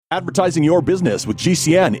Advertising your business with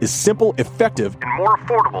GCN is simple, effective, and more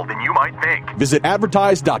affordable than you might think. Visit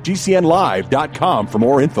advertise.gcnlive.com for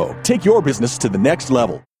more info. Take your business to the next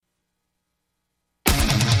level.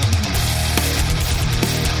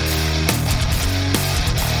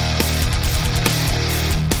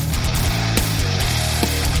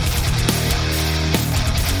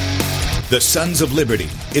 The Sons of Liberty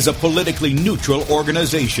is a politically neutral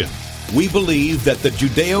organization. We believe that the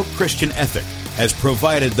Judeo-Christian ethic has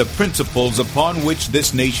provided the principles upon which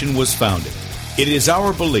this nation was founded. It is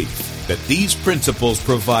our belief that these principles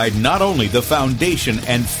provide not only the foundation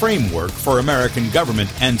and framework for American government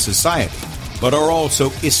and society, but are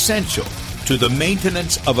also essential to the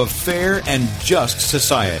maintenance of a fair and just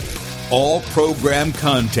society. All program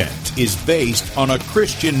content is based on a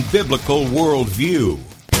Christian biblical worldview.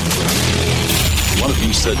 One of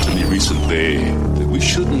you said to me recently that we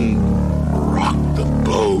shouldn't rock the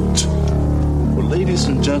boat. Well, ladies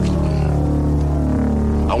and gentlemen,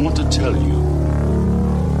 I want to tell you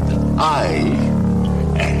that I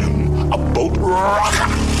am a boat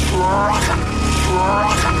rocker.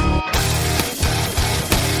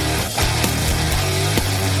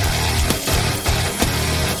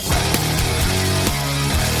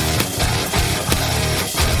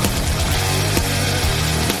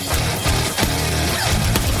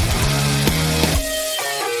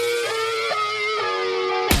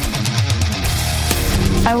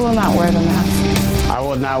 I will not wear the mask. I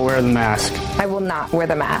will not wear the mask. I will not wear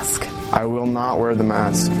the mask. I will not wear the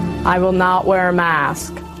mask. I will not wear a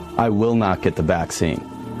mask. I will not get the vaccine.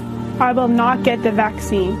 I will not get the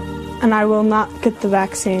vaccine. And I will not get the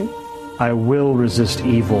vaccine. I will resist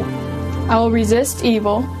evil. I will resist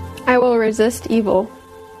evil. I will resist evil.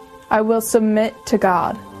 I will submit to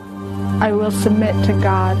God. I will submit to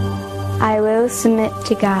God. I will submit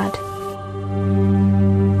to God.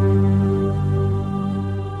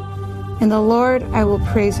 In the Lord I will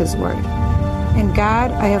praise His word. In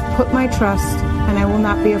God I have put my trust, and I will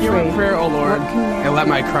not be afraid. Hear my prayer, O Lord, and let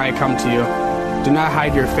my cry come to you. Do not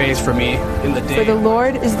hide your face from me in the day. For the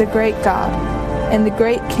Lord is the great God, and the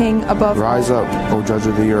great King above all. Rise up, O judge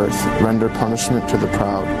of the earth, render punishment to the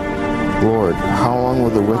proud. Lord, how long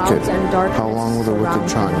will the wicked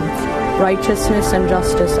triumph? Righteousness and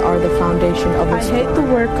justice are the foundation of His I hate the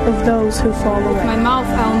work of those who fall away. With my mouth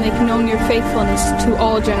I will make known your faithfulness to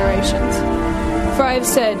all generations. For I have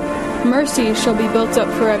said, mercy shall be built up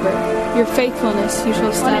forever. Your faithfulness you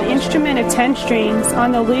shall establish. On an instrument of 10 strings,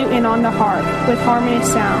 on the lute and on the harp, with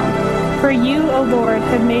harmonious sound. For you, O Lord,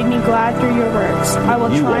 have made me glad through your works. I will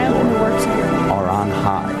triumph in the works of your hands. Are on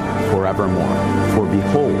high forevermore. For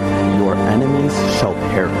behold, your enemies shall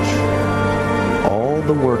perish. All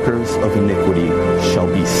the workers of iniquity shall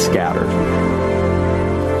be scattered.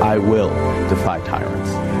 I will defy tyrants.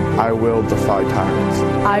 I will defy tyrants.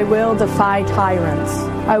 I will defy tyrants.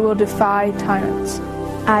 I will defy tyrants.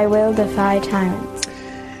 I will defy tyrants.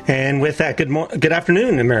 And with that, good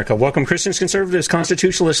afternoon, America. Welcome, Christians, conservatives,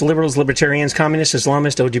 constitutionalists, liberals, libertarians, communists,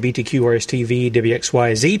 Islamists, LGBTQ, RSTV,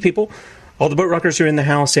 WXYZ people, all the boat rockers who are in the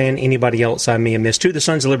house, and anybody else I may have missed, to the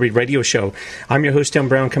Sons of Liberty radio show. I'm your host, Tim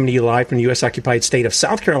Brown, coming to you live from the U.S.-occupied state of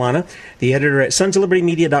South Carolina, the editor at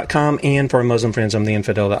sonsoflibertymedia.com, and for our Muslim friends, I'm the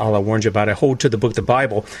infidel that Allah warned you about. I hold to the book, the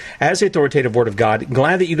Bible, as the authoritative word of God.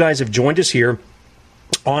 Glad that you guys have joined us here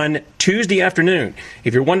on Tuesday afternoon.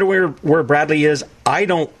 If you're wondering where Bradley is, I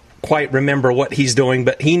don't quite remember what he's doing,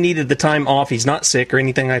 but he needed the time off. He's not sick or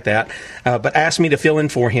anything like that, but asked me to fill in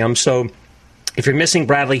for him. So if you're missing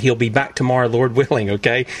Bradley, he'll be back tomorrow, Lord willing,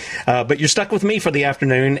 okay? But you're stuck with me for the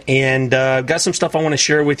afternoon, and I've got some stuff I want to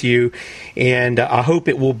share with you, and I hope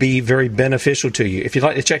it will be very beneficial to you. If you'd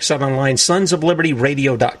like to check us out online,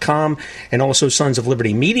 sonsoflibertyradio.com and also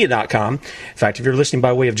sonsoflibertymedia.com. In fact, if you're listening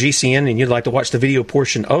by way of GCN and you'd like to watch the video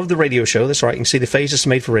portion of the radio show, that's right, you can see the faces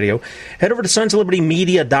made for radio, head over to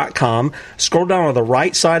sonsoflibertymedia.com, scroll down on the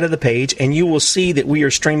right side of the page, and you will see that we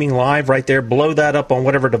are streaming live right there. Blow that up on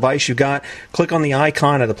whatever device you got. Click on the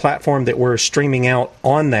icon of the platform that we're streaming out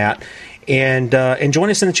on that, and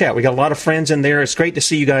join us in the chat. We got a lot of friends in there. It's great to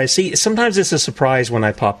see you guys. See, sometimes it's a surprise when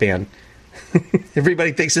I pop in.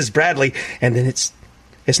 Everybody thinks it's Bradley, and then it's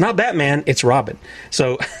not Batman, it's Robin.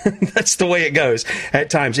 So that's the way it goes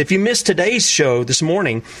at times. If you missed today's show this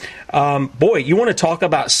morning, boy, you want to talk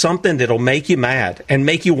about something that'll make you mad and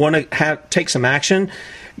make you want to take some action,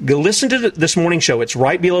 go listen to this morning's show. It's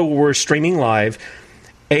right below where we're streaming live.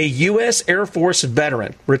 A U.S. Air Force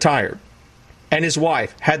veteran, retired, and his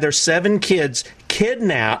wife had their 7 kids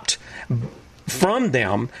kidnapped from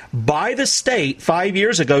them by the state 5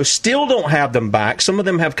 years ago, still don't have them back. Some of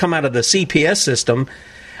them have come out of the CPS system.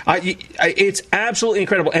 It's absolutely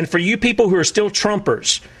incredible. And for you people who are still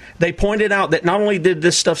Trumpers, They pointed out that not only did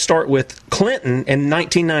this stuff start with Clinton in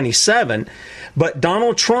 1997, but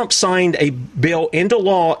Donald Trump signed a bill into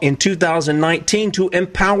law in 2019 to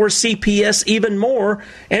empower CPS even more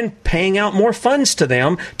and paying out more funds to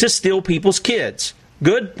them to steal people's kids.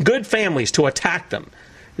 Good families to attack them.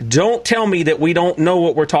 Don't tell me that we don't know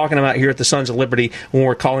what we're talking about here at the Sons of Liberty when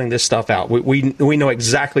we're calling this stuff out. We know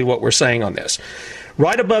exactly what we're saying on this.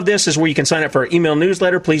 Right above this is where you can sign up for our email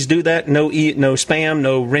newsletter. Please do that. No spam,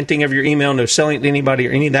 no renting of your email, no selling it to anybody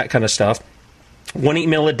or any of that kind of stuff. 1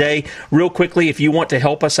 email a day. Real quickly, if you want to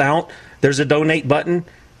help us out, there's a donate button.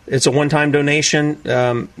 It's a one-time donation.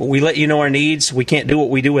 We let you know our needs. We can't do what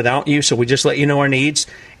we do without you, so we just let you know our needs.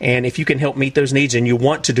 And if you can help meet those needs and you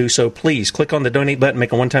want to do so, please click on the donate button,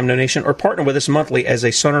 make a one-time donation, or partner with us monthly as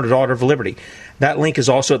a son or daughter of liberty. That link is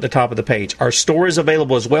also at the top of the page. Our store is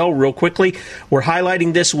available as well. Real quickly, we're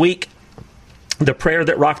highlighting this week the Prayer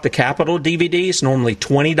That Rocked the Capitol DVD is normally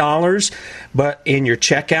 $20, but in your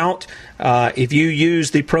checkout, if you use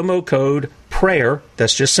the promo code PRAYER,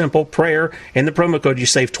 that's just simple, PRAYER, in the promo code, you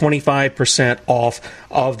save 25% off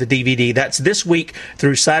of the DVD. That's this week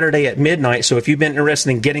through Saturday at midnight, so if you've been interested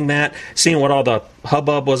in getting that, seeing what all the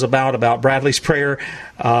hubbub was about Bradley's prayer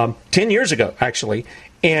 10 years ago, actually,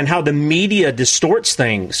 and how the media distorts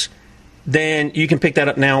things, then you can pick that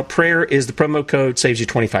up now. Prayer is the promo code, saves you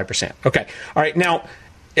 25%. Okay. All right. Now,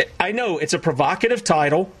 I know it's a provocative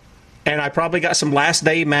title, and I probably got some Last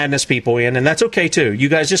Day Madness people in, and that's okay, too. You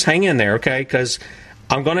guys just hang in there, okay? Because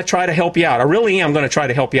I'm going to try to help you out. I really am going to try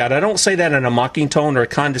to help you out. I don't say that in a mocking tone or a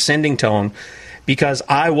condescending tone, because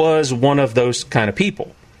I was one of those kind of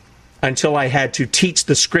people until I had to teach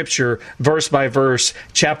the Scripture verse by verse,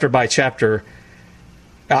 chapter by chapter.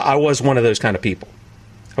 I was one of those kind of people.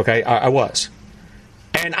 Okay, I was.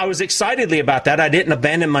 And I was excitedly about that. I didn't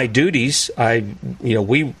abandon my duties. I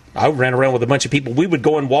ran around with a bunch of people. We would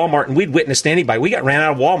go in Walmart and we'd witness to anybody. We got ran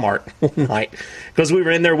out of Walmart one night because we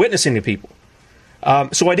were in there witnessing to people.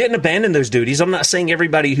 So I didn't abandon those duties. I'm not saying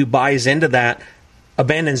everybody who buys into that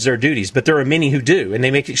abandons their duties, but there are many who do, and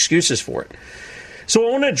they make excuses for it. So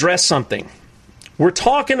I want to address something. We're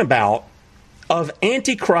talking about of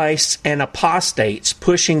Antichrists and Apostates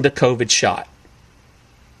pushing the COVID shot.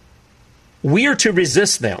 We are to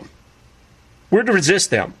resist them. We're to resist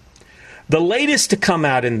them. The latest to come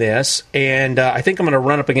out in this, and I think I'm going to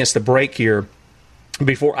run up against the break here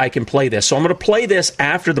before I can play this. So I'm going to play this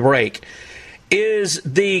after the break, is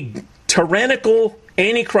the tyrannical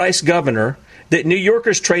Antichrist governor that New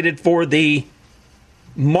Yorkers traded for the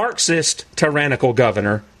Marxist tyrannical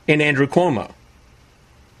governor in Andrew Cuomo.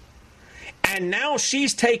 And now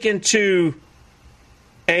she's taken to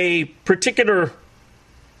a particular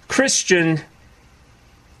Christian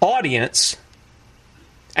audience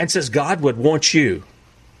and says God would want you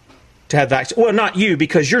to have vaccine. Well, not you,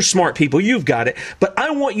 because you're smart people, you've got it, but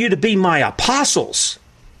I want you to be my apostles.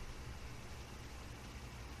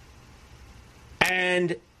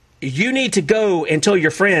 And you need to go and tell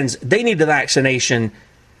your friends they need the vaccination,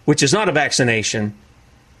 which is not a vaccination,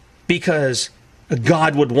 because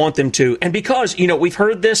God would want them to. And because, we've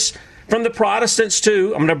heard this from the Protestants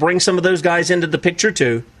too. I'm going to bring some of those guys into the picture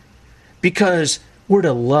too. Because we're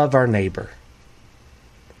to love our neighbor.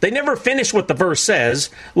 They never finish what the verse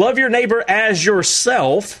says. Love your neighbor as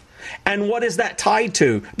yourself. And what is that tied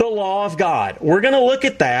to? The law of God. We're going to look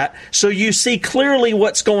at that so you see clearly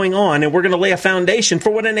what's going on, and we're going to lay a foundation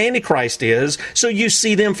for what an Antichrist is so you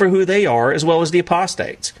see them for who they are as well as the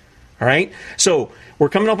apostates. All right? So we're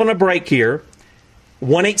coming up on a break here.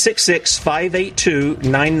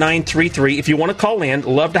 1-866-582-9933. If you want to call in,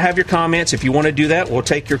 love to have your comments. If you want to do that, we'll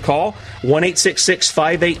take your call.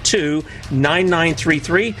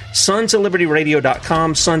 1-866-582-9933.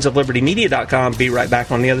 SonsOfLibertyRadio.com, SonsOfLibertyMedia.com. Be right back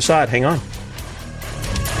on the other side. Hang on.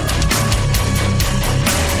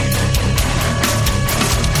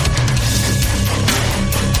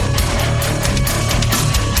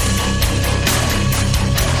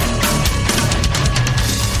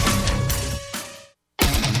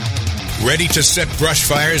 Ready to set brush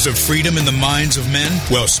fires of freedom in the minds of men?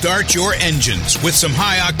 Well, start your engines with some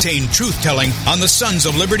high-octane truth-telling on the Sons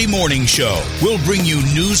of Liberty Morning Show. We'll bring you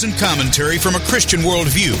news and commentary from a Christian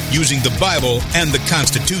worldview using the Bible and the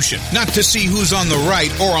Constitution. Not to see who's on the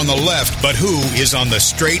right or on the left, but who is on the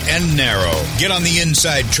straight and narrow. Get on the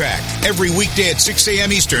inside track every weekday at 6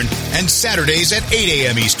 a.m. Eastern and Saturdays at 8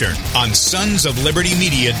 a.m. Eastern on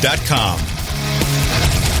SonsOfLibertyMedia.com.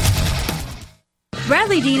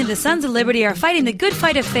 Bradley Dean and the Sons of Liberty are fighting the good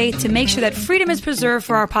fight of faith to make sure that freedom is preserved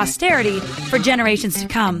for our posterity for generations to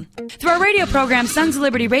come. Through our radio program,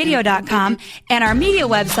 sonsoflibertyradio.com, and our media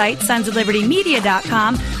website,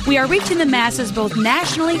 sonsoflibertymedia.com, we are reaching the masses both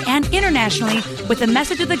nationally and internationally with the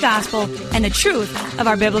message of the gospel and the truth of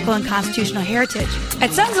our biblical and constitutional heritage.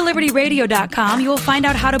 At sonsoflibertyradio.com, you will find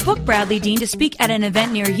out how to book Bradley Dean to speak at an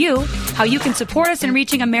event near you, how you can support us in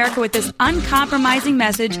reaching America with this uncompromising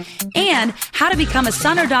message, and how to become a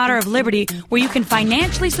son or daughter of liberty, where you can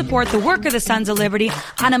financially support the work of the Sons of Liberty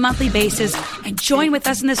on a monthly basis and join with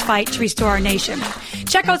us in this fight to restore our nation.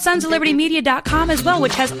 Check out sonsoflibertymedia.com as well,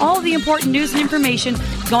 which has all the important news and information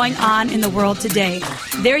going on in the world today.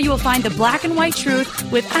 There you will find the black and white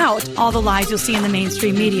truth without all the lies you'll see in the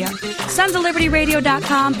mainstream media.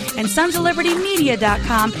 sonsoflibertyradio.com and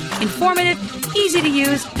sonsoflibertymedia.com. Informative, easy to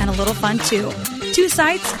use, and a little fun too. Two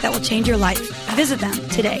sites that will change your life. Visit them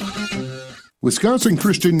today. Wisconsin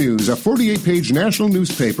Christian News, a 48-page national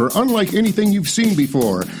newspaper unlike anything you've seen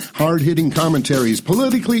before. Hard-hitting commentaries,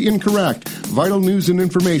 politically incorrect, vital news and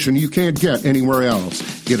information you can't get anywhere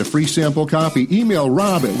else. Get a free sample copy. Email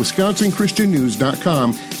Rob at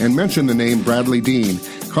WisconsinChristianNews.com and mention the name Bradley Dean.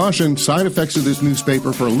 Caution, side effects of this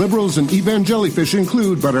newspaper for liberals and evangelifish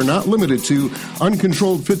include, but are not limited to,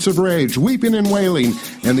 uncontrolled fits of rage, weeping and wailing,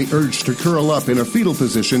 and the urge to curl up in a fetal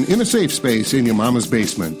position in a safe space in your mama's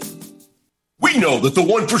basement. We know that the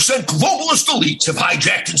 1% globalist elites have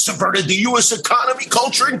hijacked and subverted the U.S. economy,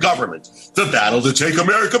 culture, and government. The battle to take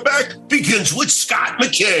America back begins with Scott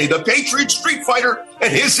McKay, the Patriot Street Fighter,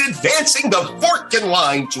 and his Advancing the Fork and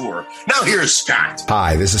Line tour. Now here's Scott.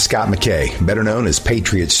 Hi, this is Scott McKay, better known as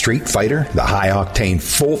Patriot Street Fighter, the high-octane,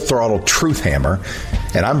 full-throttle truth hammer,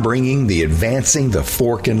 and I'm bringing the Advancing the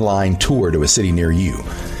Fork and Line tour to a city near you.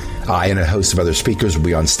 I and a host of other speakers will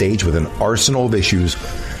be on stage with an arsenal of issues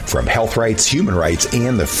from health rights, human rights,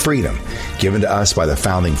 and the freedom given to us by the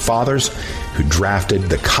founding fathers who drafted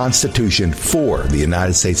the Constitution for the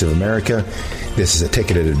United States of America. This is a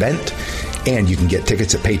ticketed event, and you can get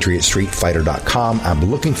tickets at PatriotStreetFighter.com. I'm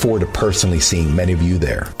looking forward to personally seeing many of you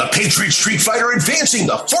there. The Patriot Street Fighter Advancing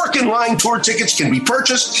the Fork and Line tour tickets can be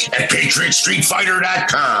purchased at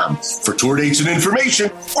PatriotStreetFighter.com. For tour dates and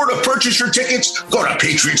information, or to purchase your tickets, go to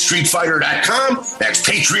PatriotStreetFighter.com. That's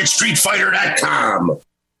PatriotStreetFighter.com.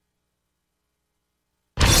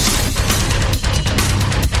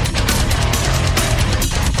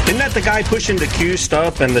 Isn't that the guy pushing the Q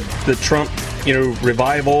stuff and the Trump,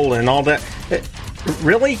 revival and all that?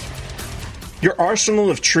 Really? Your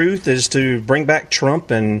arsenal of truth is to bring back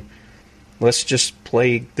Trump and let's just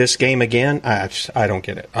play this game again? I don't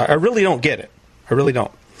get it. I really don't get it. I really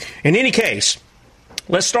don't. In any case,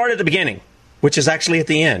 let's start at the beginning, which is actually at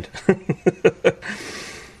the end.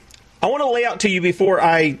 I want to lay out to you before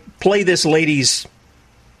I play this lady's,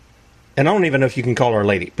 and I don't even know if you can call her a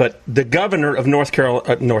lady, but the governor of North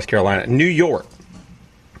Carolina, New York,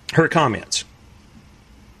 her comments.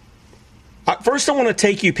 First, I want to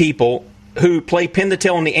take you people who play pin the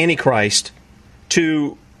tail on the Antichrist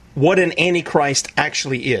to what an Antichrist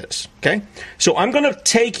actually is. Okay? So I'm going to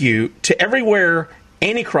take you to everywhere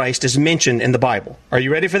Antichrist is mentioned in the Bible. Are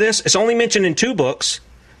you ready for this? It's only mentioned in two books,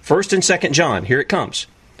 1st and 2nd John. Here it comes.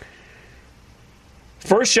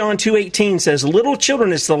 1 John 2:18 says, little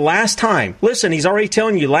children, it's the last time. Listen, he's already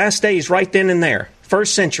telling you last days right then and there. 1st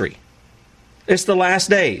century. It's the last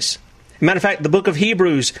days. Matter of fact, the book of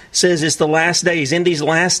Hebrews says it's the last days. In these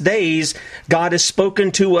last days, God has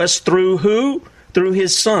spoken to us through who? Through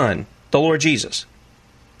His Son, the Lord Jesus.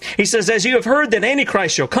 He says, as you have heard that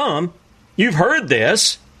Antichrist shall come, you've heard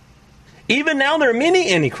this. Even now there are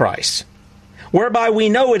many Antichrists, whereby we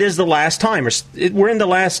know it is the last time. We're in the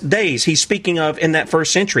last days he's speaking of in that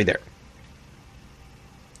 1st century there.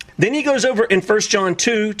 Then he goes over in 1 John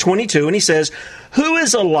 2:22, and he says, who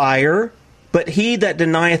is a liar but he that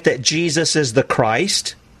denieth that Jesus is the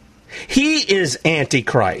Christ? He is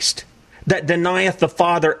Antichrist, that denieth the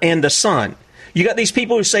Father and the Son. You got these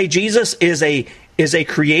people who say Jesus is a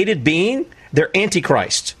created being. They're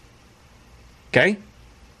Antichrists. Okay?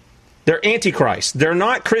 They're Antichrists. They're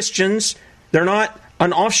not Christians. They're not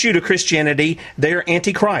an offshoot of Christianity. They are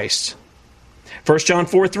Antichrists. 1 John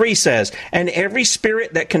 4:3 says, and every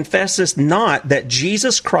spirit that confesseth not that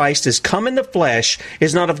Jesus Christ is come in the flesh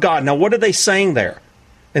is not of God. Now, what are they saying there?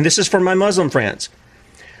 And this is for my Muslim friends.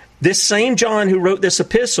 This same John who wrote this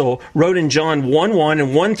epistle wrote in John 1:1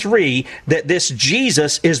 and 1:3 that this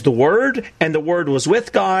Jesus is the Word, and the Word was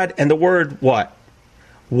with God, and the Word what?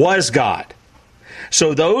 Was God.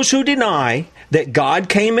 So those who deny that God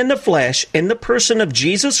came in the flesh in the person of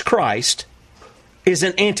Jesus Christ is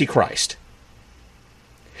an Antichrist.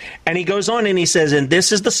 And he goes on and he says, and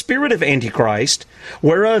this is the spirit of Antichrist,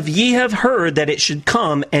 whereof ye have heard that it should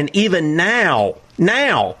come, and even now,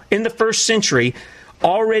 in the first century,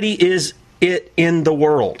 already is it in the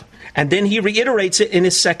world. And then he reiterates it in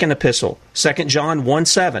his second epistle, 2 John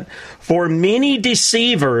 1:7. For many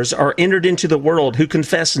deceivers are entered into the world who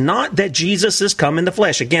confess not that Jesus is come in the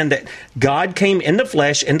flesh. Again, that God came in the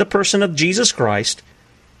flesh in the person of Jesus Christ.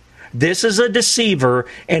 This is a deceiver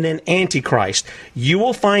and an antichrist. You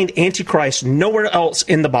will find antichrist nowhere else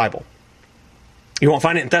in the Bible. You won't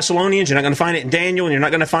find it in Thessalonians, you're not going to find it in Daniel, and you're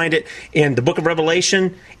not going to find it in the book of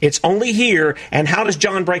Revelation. It's only here. And how does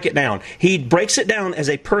John break it down? He breaks it down as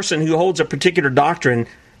a person who holds a particular doctrine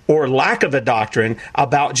or lack of a doctrine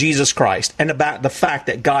about Jesus Christ and about the fact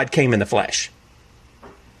that God came in the flesh.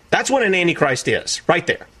 That's what an antichrist is, right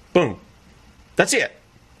there. Boom. That's it.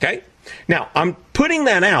 Okay? Now, I'm putting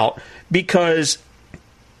that out because,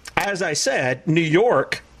 as I said, New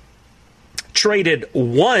York traded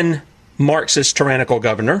one Marxist tyrannical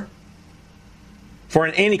governor for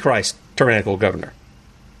an Antichrist tyrannical governor.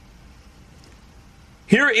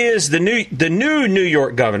 Here is the new New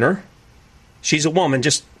York governor. She's a woman.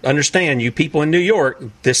 Just understand, you people in New York,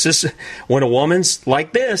 this is when a woman's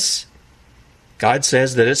like this, God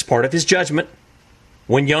says that it's part of his judgment.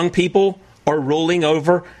 When young people are ruling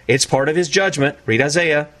over, it's part of his judgment. Read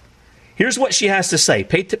Isaiah. Here's what she has to say.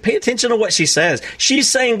 Pay attention to what she says. She's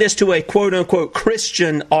saying this to a quote-unquote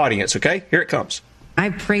Christian audience, okay? Here it comes. I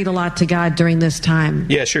prayed a lot to God during this time.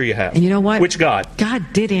 Yeah, sure you have. And you know what? Which God? God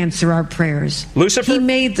did answer our prayers. Lucifer? He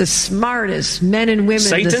made the smartest men and women,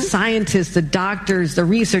 Satan? the scientists, the doctors, the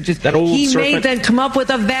researchers. That old He serpent? made them come up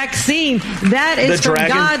with a vaccine. That is The from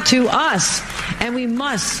dragon? God to us. And we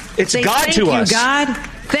must say God thank to you, us. God.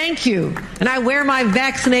 Thank you. And I wear my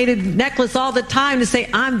vaccinated necklace all the time to say,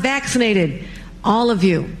 I'm vaccinated. All of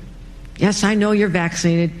you. Yes, I know you're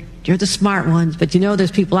vaccinated. You're the smart ones. But you know there's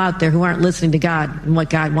people out there who aren't listening to God and what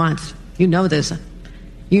God wants. You know this.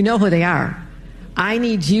 You know who they are. I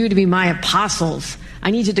need you to be my apostles.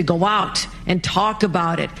 I need you to go out and talk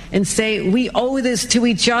about it and say, we owe this to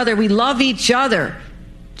each other. We love each other.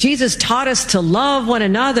 Jesus taught us to love one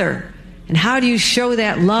another. And how do you show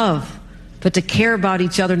that love? But to care about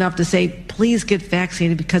each other enough to say, please get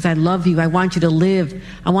vaccinated because I love you. I want you to live.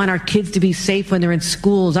 I want our kids to be safe when they're in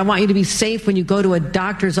schools. I want you to be safe when you go to a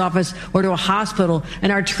doctor's office or to a hospital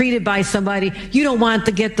and are treated by somebody. You don't want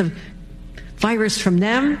to get the virus from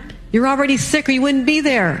them. You're already sick or you wouldn't be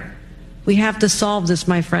there. We have to solve this,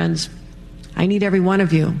 my friends. I need every one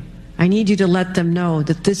of you. I need you to let them know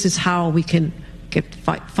that this is how we can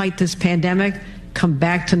fight this pandemic, come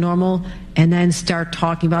back to normal, and then start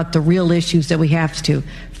talking about the real issues that we have to.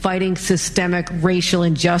 Fighting systemic racial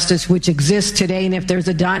injustice, which exists today. And if there's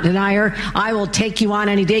a denier, I will take you on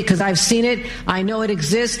any day because I've seen it. I know it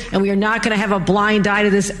exists. And we are not going to have a blind eye to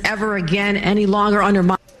this ever again any longer under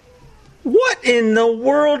my... What in the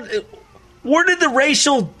world? Where did the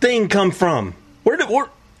racial thing come from?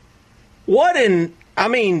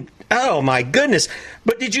 Oh my goodness.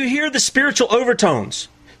 But did you hear the spiritual overtones?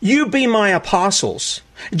 You be my apostles.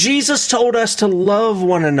 Jesus told us to love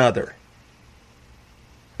one another.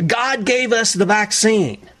 God gave us the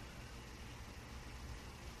vaccine.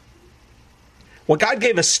 Well, God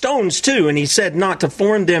gave us stones too, and he said not to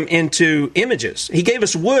form them into images. He gave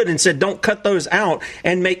us wood and said don't cut those out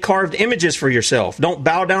and make carved images for yourself. Don't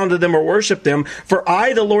bow down to them or worship them. For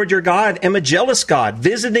I, the Lord your God, am a jealous God,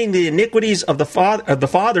 visiting the iniquities of the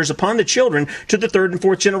fathers upon the children to the third and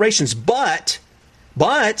fourth generations. But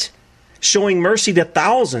showing mercy to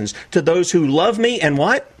thousands, to those who love me and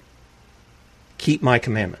what? Keep my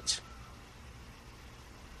commandments.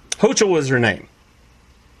 Hochul was her name.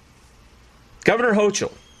 Governor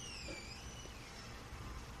Hochul.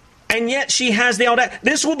 And yet she has the audacity.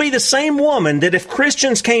 This will be the same woman that if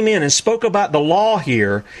Christians came in and spoke about the law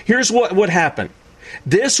here, here's what would happen.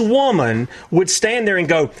 This woman would stand there and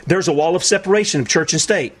go, there's a wall of separation of church and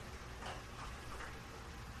state.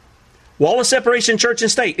 Wall of separation, church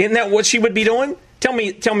and state. Isn't that what she would be doing? Tell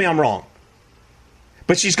me I'm wrong.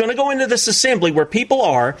 But she's going to go into this assembly where people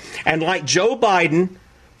are, and like Joe Biden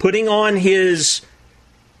putting on his,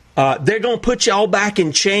 they're going to put y'all back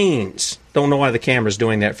in chains. Don't know why the camera's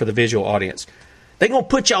doing that for the visual audience. They're going to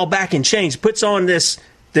put y'all back in chains. Puts on this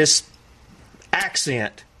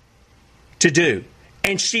accent to do.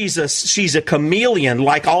 And she's a chameleon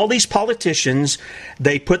like all these politicians.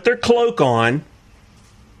 They put their cloak on.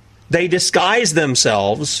 They disguise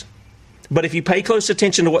themselves, but if you pay close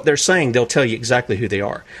attention to what they're saying, they'll tell you exactly who they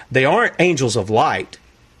are. They aren't angels of light.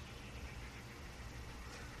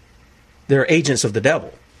 They're agents of the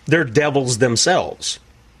devil. They're devils themselves.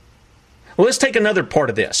 Well, let's take another part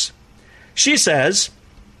of this. She says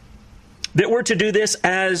that we're to do this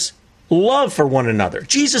as love for one another.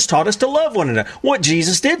 Jesus taught us to love one another. What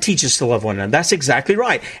Jesus did teach us to love one another. That's exactly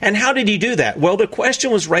right. And how did he do that? Well, the question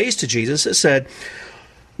was raised to Jesus. It said,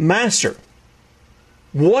 Master,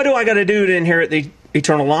 what do I got to do to inherit the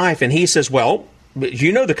eternal life? And he says, well,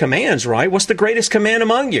 you know the commands, right? What's the greatest command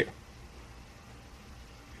among you?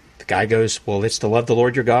 The guy goes, well, it's to love the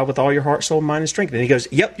Lord your God with all your heart, soul, mind, and strength. And he goes,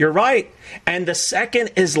 yep, you're right. And the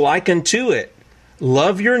second is like unto it.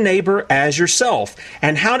 Love your neighbor as yourself.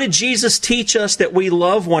 And how did Jesus teach us that we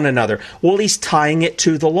love one another? Well, he's tying it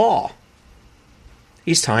to the law.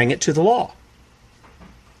 He's tying it to the law.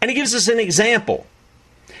 And he gives us an example.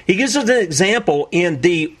 He gives us an example in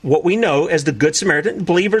what we know as the Good Samaritan.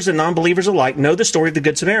 Believers and non-believers alike know the story of the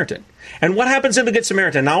Good Samaritan. And what happens in the Good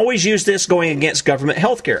Samaritan? I always use this going against government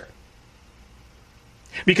health care.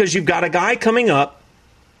 Because you've got a guy coming up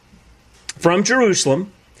from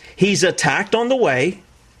Jerusalem. He's attacked on the way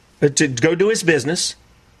to go do his business.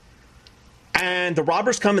 And the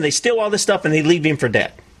robbers come and they steal all this stuff and they leave him for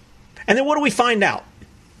dead. And then what do we find out?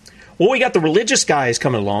 Well, we got the religious guys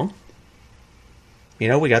coming along. You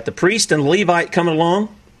know, we got the priest and the Levite coming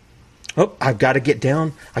along. Oh, I've got to get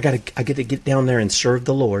down. I get to get down there and serve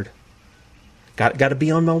the Lord. Got to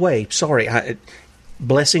be on my way. Sorry.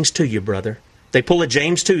 Blessings to you, brother. They pull a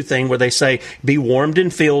James 2 thing where they say, be warmed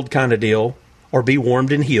and filled kind of deal, or be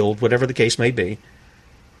warmed and healed, whatever the case may be.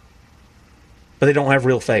 But they don't have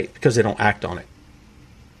real faith because they don't act on it.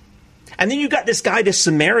 And then you got this guy, this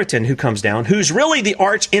Samaritan who comes down, who's really the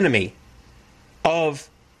arch enemy of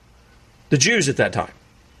the Jews at that time.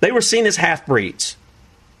 They were seen as half-breeds.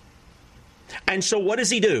 And so what does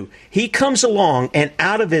he do? He comes along and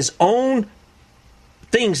out of his own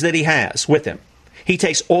things that he has with him, he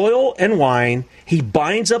takes oil and wine, he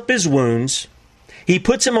binds up his wounds, he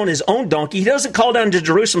puts him on his own donkey. He doesn't call down to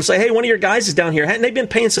Jerusalem and say, hey, one of your guys is down here. Hadn't they been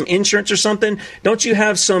paying some insurance or something? Don't you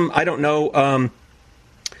have some, I don't know,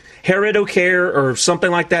 heredocare or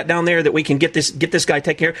something like that down there that we can get this guy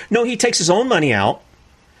taken care of? No, he takes his own money out.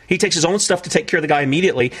 He takes his own stuff to take care of the guy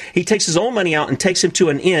immediately. He takes his own money out and takes him to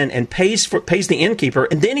an inn and pays the innkeeper.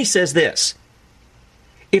 And then he says this,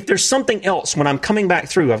 if there's something else when I'm coming back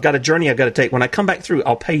through, I've got a journey I've got to take. When I come back through,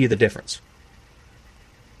 I'll pay you the difference.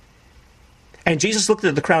 And Jesus looked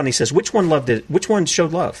at the crowd and he says, which one loved it? Which one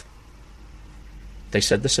showed love? They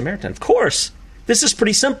said the Samaritan. Of course, this is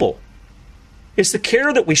pretty simple. It's the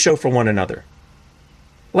care that we show for one another.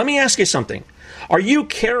 Let me ask you something. Are you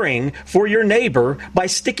caring for your neighbor by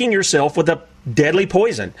sticking yourself with a deadly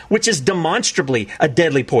poison, which is demonstrably a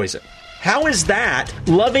deadly poison? How is that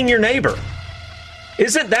loving your neighbor?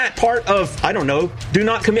 Isn't that part of, I don't know, do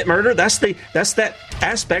not commit murder? That's that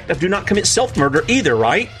aspect of do not commit self-murder either,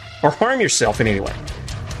 right? Or harm yourself in any way.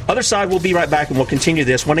 Other side, we'll be right back and we'll continue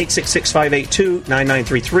this.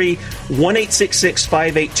 1-866-582-9933.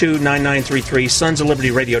 1-866-582-9933.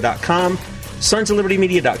 SonsOfLibertyRadio.com.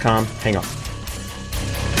 SonsOfLibertyMedia.com. Hang on.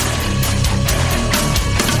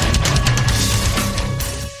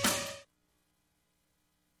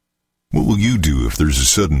 What will you do if there's a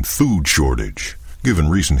sudden food shortage? Given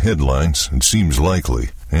recent headlines, it seems likely,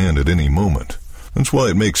 and at any moment. That's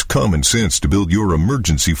why it makes common sense to build your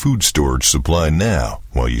emergency food storage supply now,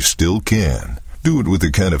 while you still can. Do it with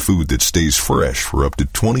the kind of food that stays fresh for up to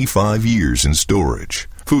 25 years in storage.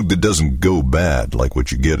 Food that doesn't go bad like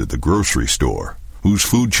what you get at the grocery store. Whose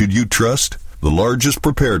food should you trust? The largest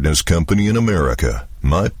preparedness company in America,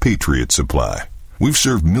 My Patriot Supply. We've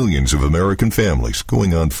served millions of American families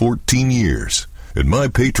going on 14 years. At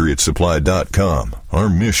MyPatriotSupply.com, our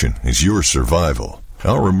mission is your survival.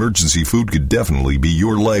 Our emergency food could definitely be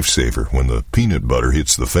your lifesaver when the peanut butter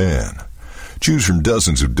hits the fan. Choose from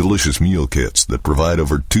dozens of delicious meal kits that provide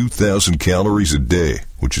over 2,000 calories a day,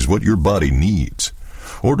 which is what your body needs.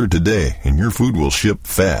 Order today and your food will ship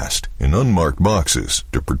fast in unmarked boxes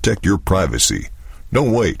to protect your privacy.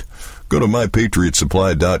 Don't wait. Go to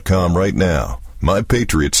MyPatriotSupply.com right now.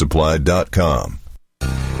 MyPatriotSupply.com.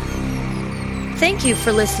 Thank you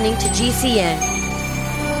for listening to GCN.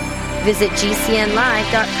 Visit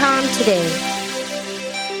GCNlive.com today.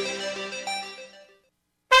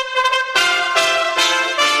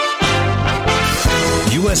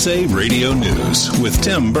 USA Radio News with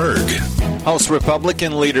Tim Berg. House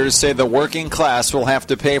Republican leaders say the working class will have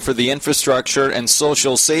to pay for the infrastructure and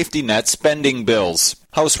social safety net spending bills.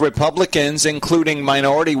 House Republicans, including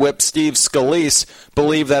Minority Whip Steve Scalise,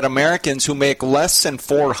 believe that Americans who make less than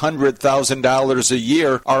 $400,000 a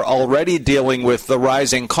year are already dealing with the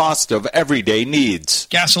rising cost of everyday needs.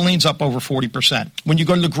 Gasoline's up over 40%. When you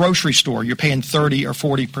go to the grocery store, you're paying 30 or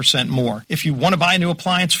 40% more. If you want to buy a new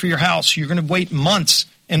appliance for your house, you're going to wait months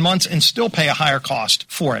and still pay a higher cost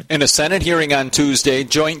for it. In a Senate hearing on Tuesday,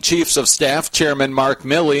 Joint Chiefs of Staff Chairman Mark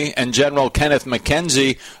Milley and General Kenneth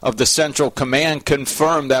McKenzie of the Central Command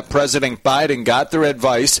confirmed that President Biden got their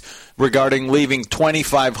advice regarding leaving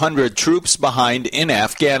 2,500 troops behind in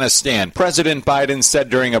Afghanistan. President Biden said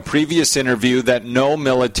during a previous interview that no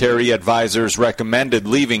military advisors recommended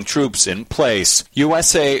leaving troops in place.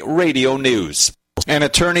 USA Radio News. An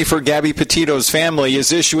attorney for Gabby Petito's family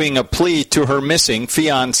is issuing a plea to her missing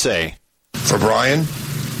fiancé. For Brian,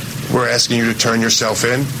 we're asking you to turn yourself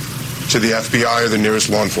in to the FBI or the nearest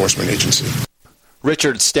law enforcement agency.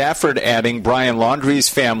 Richard Stafford adding Brian Laundrie's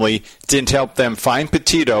family didn't help them find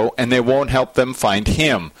Petito, and they won't help them find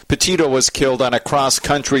him. Petito was killed on a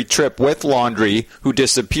cross-country trip with Laundrie, who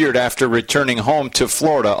disappeared after returning home to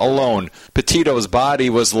Florida alone. Petito's body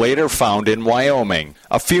was later found in Wyoming.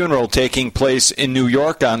 A funeral taking place in New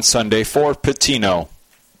York on Sunday for Petito.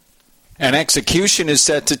 An execution is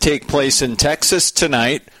set to take place in Texas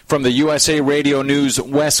tonight. From the USA Radio News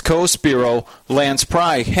West Coast Bureau, Lance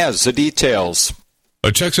Pry has the details.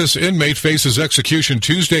 A Texas inmate faces execution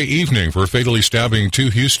Tuesday evening for fatally stabbing two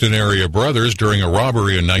Houston area brothers during a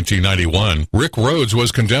robbery in 1991. Rick Rhodes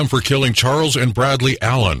was condemned for killing Charles and Bradley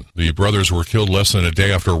Allen. The brothers were killed less than a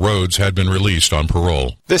day after Rhodes had been released on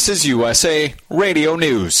parole. This is USA Radio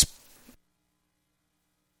News.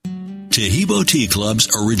 Tehibo Tea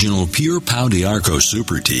Club's original Pure Pau d'Arco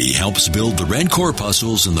Super Tea helps build the red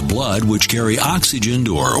corpuscles in the blood which carry oxygen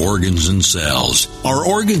to our organs and cells. Our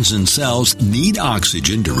organs and cells need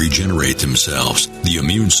oxygen to regenerate themselves. The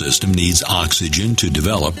immune system needs oxygen to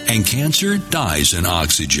develop, and cancer dies in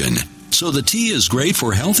oxygen. So the tea is great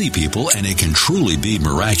for healthy people, and it can truly be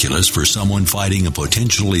miraculous for someone fighting a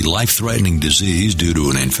potentially life-threatening disease due to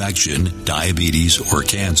an infection, diabetes, or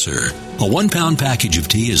cancer. A 1-pound package of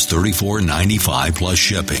tea is $34.95 plus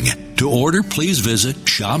shipping. To order, please visit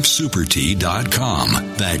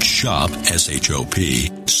shopsupertea.com. That's shop,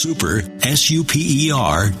 S-H-O-P, super,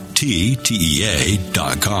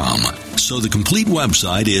 S-U-P-E-R-T-T-E-A.com. So the complete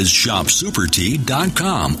website is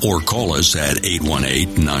shopsupertea.com, or call us at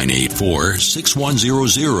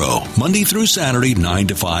 818-984-6100, Monday through Saturday, 9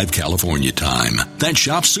 to 5 California time. That's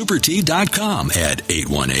shopsupertea.com at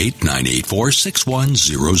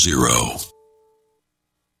 818-984-6100.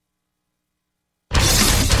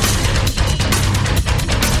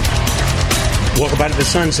 Welcome back to the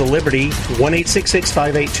Sons of Liberty,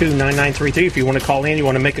 1-866-582-9933. If you want to call in, you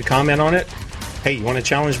want to make a comment on it, hey, you want to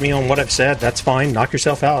challenge me on what I've said, that's fine. Knock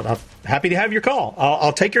yourself out. I'm happy to have your call.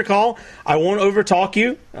 I'll take your call. I won't overtalk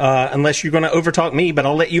you unless you're going to overtalk me, but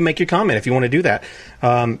I'll let you make your comment if you want to do that.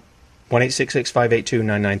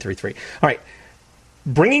 1-866-582-9933. All right.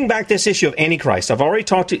 Bringing back this issue of Antichrist, I've already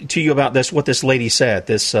talked to you about this, what this lady said,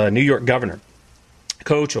 this New York governor,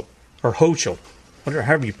 Hochul,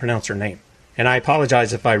 however you pronounce her name. And I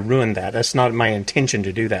apologize if I ruined that. That's not my intention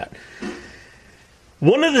to do that.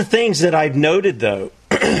 One of the things that I've noted, though,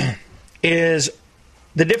 is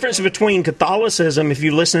the difference between Catholicism, if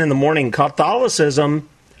you listen in the morning, Catholic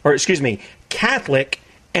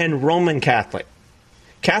and Roman Catholic.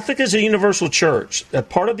 Catholic is a universal church. A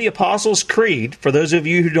part of the Apostles' Creed, for those of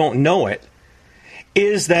you who don't know it,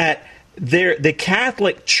 is that the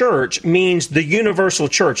Catholic Church means the universal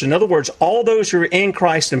church. In other words, all those who are in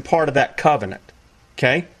Christ and part of that covenant.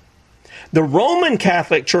 Okay? The Roman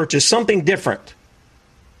Catholic Church is something different.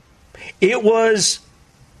 It was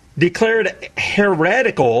declared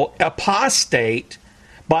heretical, apostate,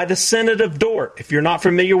 by the Synod of Dort. If you're not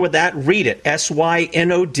familiar with that, read it.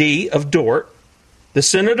 S-Y-N-O-D of Dort. The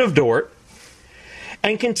Synod of Dort.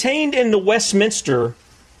 And contained in the Westminster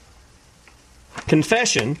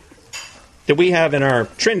Confession that we have in our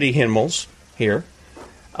Trinity hymnals here,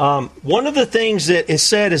 one of the things that is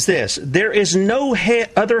said is this: there is no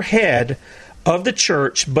other head of the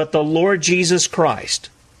church but the Lord Jesus Christ,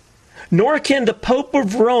 nor can the Pope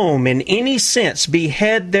of Rome in any sense be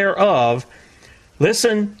head thereof.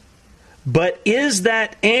 Listen, but is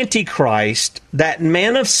that Antichrist, that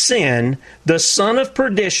man of sin, the son of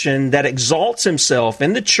perdition, that exalts himself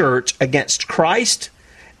in the church against Christ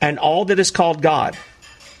and all that is called God.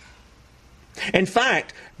 In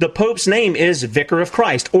fact, the Pope's name is Vicar of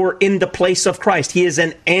Christ, or in the place of Christ. He is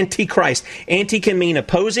an Antichrist. Anti can mean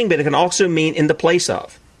opposing, but it can also mean in the place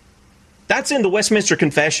of. That's in the Westminster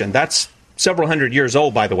Confession. That's several hundred years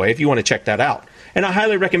old, by the way, if you want to check that out. And I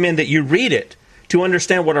highly recommend that you read it to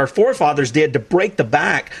understand what our forefathers did to break the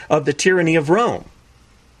back of the tyranny of Rome.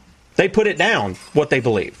 They put it down, what they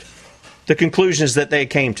believed. The conclusions that they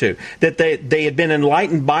came to. That they had been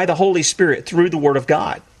enlightened by the Holy Spirit through the Word of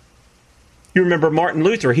God. You remember Martin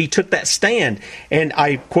Luther, he took that stand. And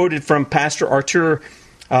I quoted from Pastor Artur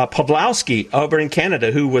Pawlowski over in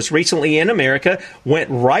Canada, who was recently in America, went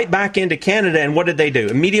right back into Canada, and what did they do?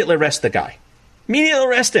 Immediately arrest the guy. Immediately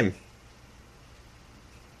arrest him.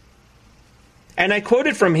 And I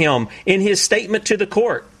quoted from him in his statement to the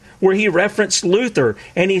court, where he referenced Luther,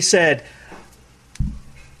 and he said,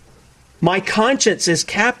 "My conscience is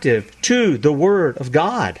captive to the Word of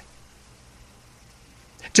God."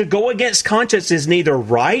 To go against conscience is neither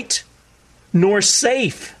right nor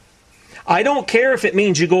safe. I don't care if it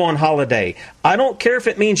means you go on holiday. I don't care if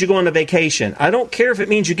it means you go on a vacation. I don't care if it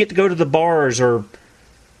means you get to go to the bars or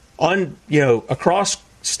on, across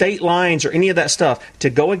state lines or any of that stuff. To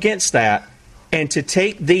go against that and to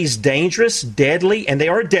take these dangerous, deadly, and they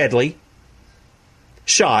are deadly,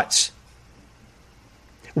 shots,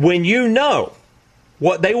 when you know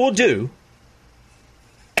what they will do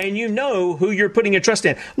and you know who you're putting your trust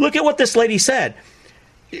in. Look at what this lady said.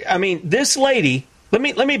 I mean, this lady, let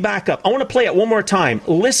me back up. I want to play it one more time.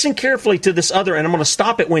 Listen carefully to this other, and I'm going to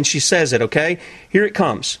stop it when she says it, okay? Here it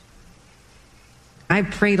comes. I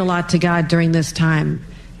prayed a lot to God during this time.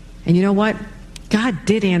 And you know what? God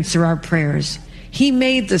did answer our prayers. He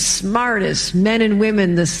made the smartest men and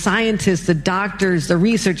women, the scientists, the doctors, the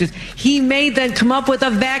researchers. He made them come up with a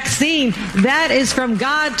vaccine. That is from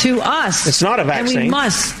God to us. It's not a vaccine. And we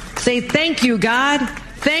must say, thank you, God.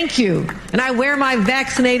 Thank you. And I wear my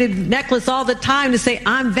vaccinated necklace all the time to say,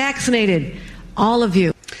 I'm vaccinated. All of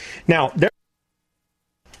you. Now,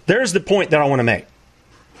 there's the point that I want to make.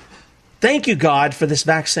 Thank you, God, for this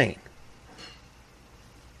vaccine.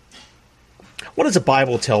 What does the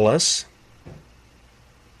Bible tell us?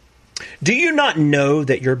 Do you not know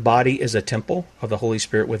that your body is a temple of the Holy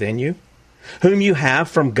Spirit within you, whom you have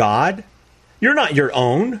from God? You're not your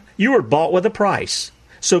own. You were bought with a price.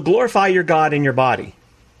 So glorify your God in your body.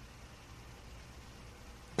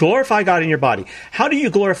 Glorify God in your body. How do you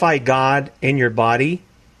glorify God in your body?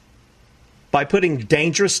 By putting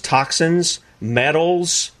dangerous toxins,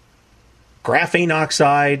 metals, graphene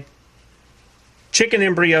oxide, chicken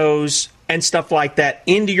embryos, and stuff like that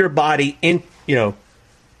into your body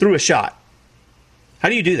through a shot. How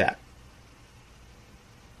do you do that?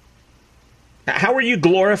 How are you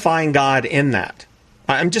glorifying God in that?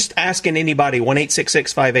 I'm just asking anybody,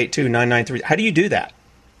 1-866-582-9933. How do you do that?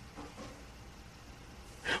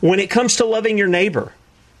 When it comes to loving your neighbor,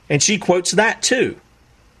 and she quotes that too.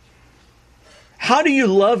 How do you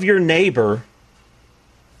love your neighbor?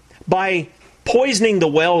 By poisoning the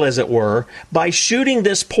well, as it were, by shooting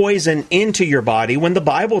this poison into your body, when the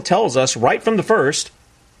Bible tells us right from the first,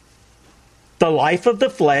 the life of the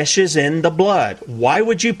flesh is in the blood. Why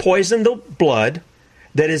would you poison the blood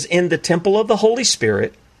that is in the temple of the Holy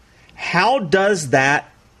Spirit? How does that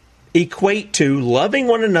equate to loving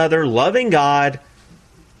one another, loving God,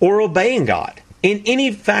 or obeying God in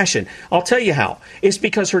any fashion? I'll tell you how. It's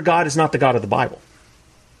because her God is not the God of the Bible.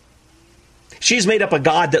 She's made up a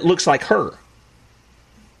God that looks like her.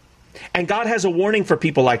 And God has a warning for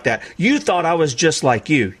people like that. You thought I was just like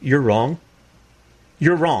you. You're wrong.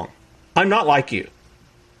 You're wrong. I'm not like you.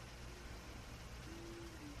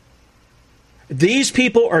 These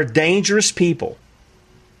people are dangerous people.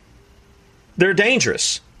 They're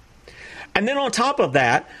dangerous. And then on top of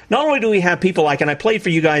that, not only do we have people like, and I played for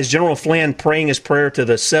you guys, General Flynn praying his prayer to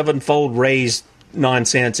the sevenfold raised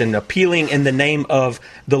nonsense and appealing in the name of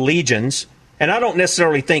the legions. And I don't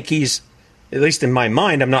necessarily think he's, at least in my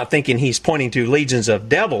mind, I'm not thinking he's pointing to legions of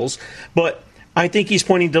devils, but I think he's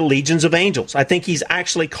pointing to legions of angels. I think he's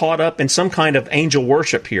actually caught up in some kind of angel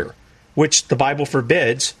worship here, which the Bible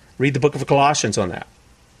forbids. Read the book of Colossians on that.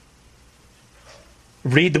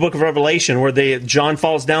 Read the book of Revelation where John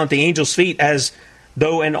falls down at the angel's feet as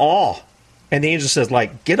though in awe. And the angel says,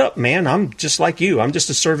 get up, man. I'm just like you. I'm just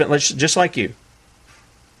a servant just like you.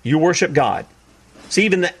 You worship God. See,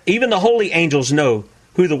 even the holy angels know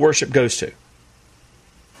who the worship goes to.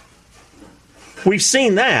 We've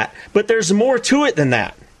seen that, but there's more to it than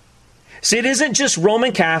that. See, it isn't just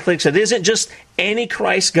Roman Catholics. It isn't just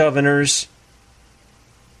Antichrist governors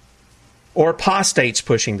or apostates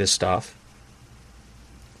pushing this stuff.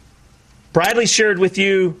 Bradley shared with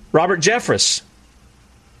you Robert Jeffress.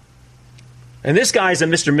 And this guy's a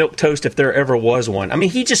Mr. Milquetoast if there ever was one. I mean,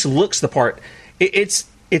 he just looks the part. It's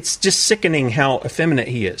just sickening how effeminate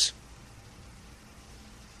he is.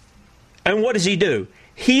 And what does he do?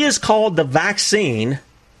 He is called the vaccine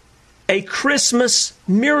a Christmas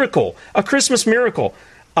miracle. A Christmas miracle.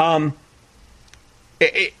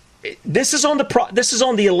 This is on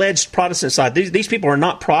the alleged Protestant side. These people are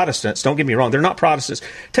not Protestants. Don't get me wrong; they're not Protestants.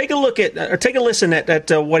 Take a listen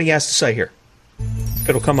at what he has to say here. If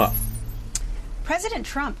it'll come up. President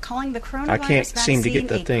Trump calling the coronavirus I can't seem to get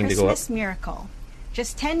the thing to go up. Christmas miracle.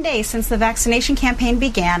 Just 10 days since the vaccination campaign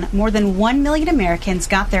began, more than 1 million Americans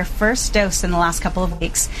got their first dose in the last couple of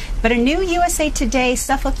weeks. But a new USA Today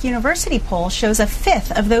Suffolk University poll shows a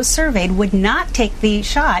fifth of those surveyed would not take the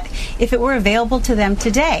shot if it were available to them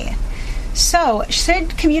today. So,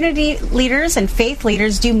 should community leaders and faith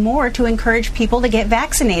leaders do more to encourage people to get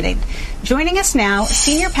vaccinated? Joining us now,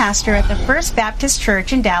 senior pastor at the First Baptist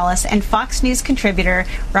Church in Dallas and Fox News contributor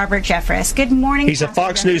Robert Jeffress. Good morning, He's Pastor a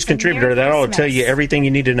Fox Jeffress, News contributor. That ought to tell you everything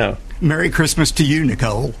you need to know. Merry Christmas to you,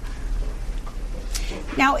 Nicole.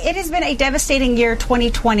 Now, it has been a devastating year,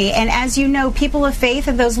 2020, and as you know, people of faith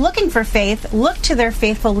and those looking for faith look to their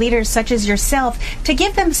faithful leaders such as yourself to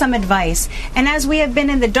give them some advice. And as we have been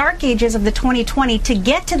in the dark ages of the 2020, to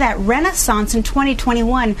get to that renaissance in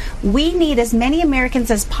 2021, we need as many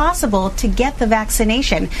Americans as possible to get the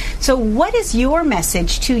vaccination. So what is your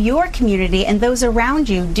message to your community and those around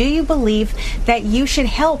you? Do you believe that you should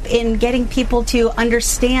help in getting people to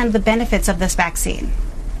understand the benefits of this vaccine?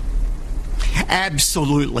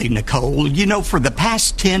 Absolutely, Nicole. You know, for the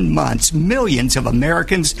past 10 months, millions of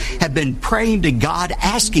Americans have been praying to God,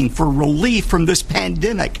 asking for relief from this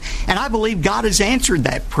pandemic. And I believe God has answered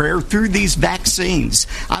that prayer through these vaccines.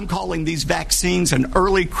 I'm calling these vaccines an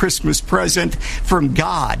early Christmas present from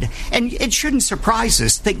God. And it shouldn't surprise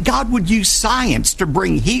us that God would use science to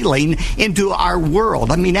bring healing into our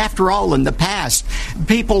world. I mean, after all, in the past,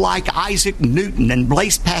 people like Isaac Newton and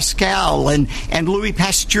Blaise Pascal and Louis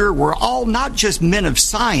Pasteur were all not just men of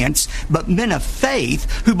science, but men of faith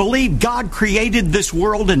who believed God created this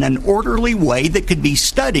world in an orderly way that could be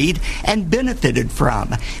studied and benefited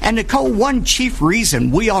from. And Nicole, one chief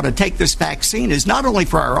reason we ought to take this vaccine is not only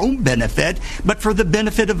for our own benefit, but for the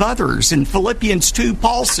benefit of others. In Philippians 2,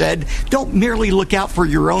 Paul said, don't merely look out for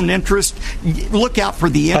your own interest, look out for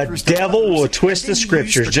the interest of others. A devil will twist the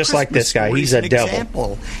scriptures just like this guy. He's a devil.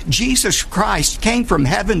 Example. Jesus Christ came from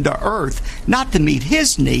heaven to earth not to meet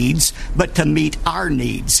his needs, but to meet our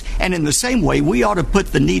needs. And in the same way, we ought to put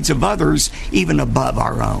the needs of others even above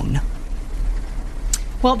our own.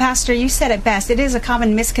 Well, Pastor, you said it best. It is a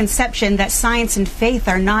common misconception that science and faith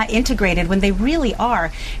are not integrated when they really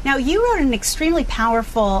are. Now, you wrote an extremely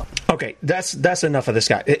powerful... Okay, that's enough of this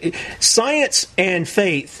guy. Science and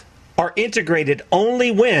faith are integrated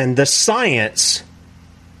only when the science...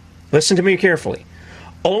 Listen to me carefully.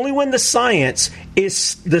 Only when the science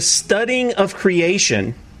is the studying of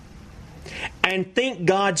creation and think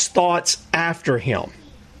God's thoughts after him.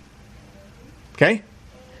 Okay?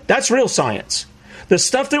 That's real science. The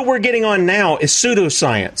stuff that we're getting on now is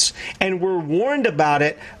pseudoscience. And we're warned about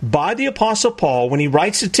it by the Apostle Paul when he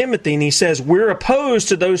writes to Timothy and he says, we're opposed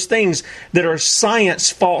to those things that are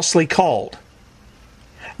science falsely called.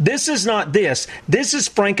 This is not this. This is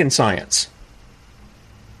Frankenscience.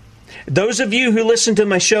 Those of you who listened to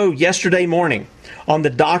my show yesterday morning on the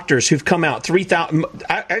doctors who've come out, 3,000,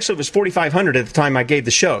 actually it was 4,500 at the time I gave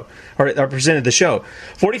the show, or I presented the show.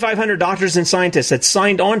 4,500 doctors and scientists had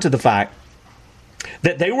signed on to the fact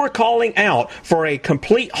that they were calling out for a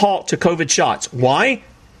complete halt to COVID shots. Why?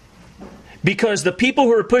 Because the people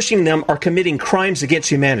who are pushing them are committing crimes against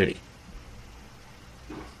humanity.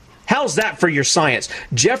 How's that for your science?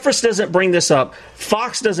 Jeffress doesn't bring this up.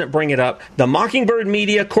 Fox doesn't bring it up. The Mockingbird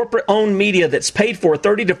media, corporate-owned media that's paid for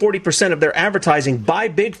 30 to 40% of their advertising by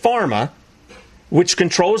Big Pharma, which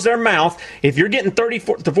controls their mouth. If you're getting 30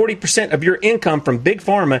 to 40% of your income from Big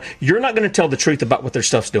Pharma, you're not going to tell the truth about what their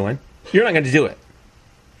stuff's doing. You're not going to do it.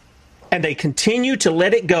 And they continue to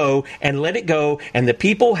let it go, and the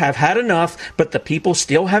people have had enough, but the people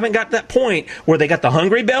still haven't got that point where they got the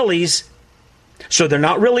hungry bellies. So they're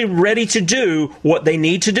not really ready to do what they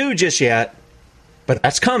need to do just yet. But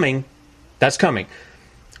that's coming. That's coming.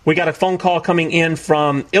 We got a phone call coming in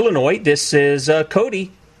from Illinois. This is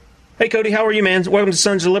Cody. Hey, Cody, how are you, man? Welcome to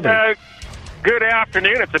Sons of Liberty. Good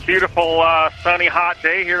afternoon. It's a beautiful, sunny, hot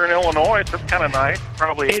day here in Illinois. It's kind of nice.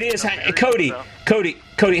 Probably it is.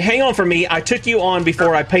 Cody, hang on for me. I took you on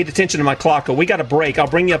before I paid attention to my clock. We got a break. I'll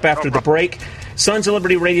bring you up after the break.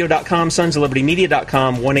 SonsOfLibertyRadio.com,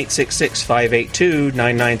 SonsOfLibertyMedia.com,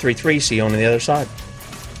 1-866-582-9933. See you on the other side.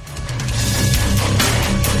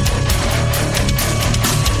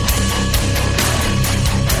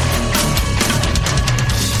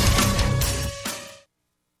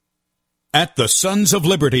 At the Sons of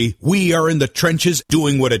Liberty, we are in the trenches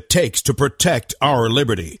doing what it takes to protect our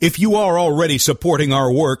liberty. If you are already supporting our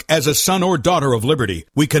work as a son or daughter of liberty,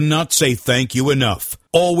 we cannot say thank you enough.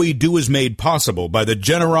 All we do is made possible by the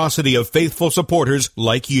generosity of faithful supporters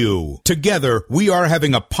like you. Together, we are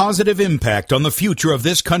having a positive impact on the future of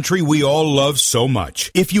this country we all love so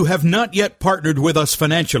much. If you have not yet partnered with us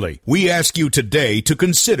financially, we ask you today to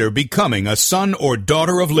consider becoming a son or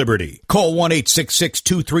daughter of liberty. Call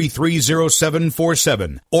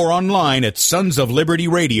 1-866-233-0747 or online at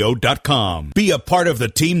sonsoflibertyradio.com. Be a part of the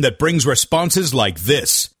team that brings responses like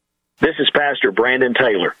this. This is Pastor Brandon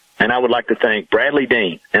Taylor, and I would like to thank Bradley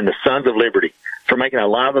Dean and the Sons of Liberty for making a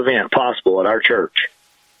live event possible at our church.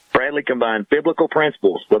 Bradley combined biblical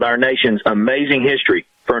principles with our nation's amazing history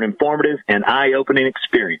for an informative and eye-opening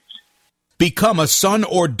experience. Become a son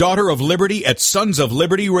or daughter of liberty at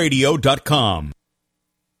sonsoflibertyradio.com.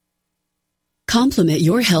 Complement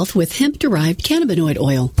your health with hemp-derived cannabinoid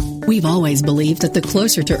oil. We've always believed that the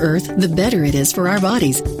closer to Earth, the better it is for our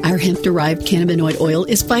bodies. Our hemp-derived cannabinoid oil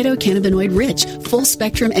is phytocannabinoid-rich,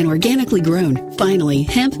 full-spectrum, and organically grown. Finally,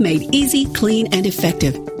 hemp made easy, clean, and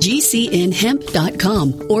effective.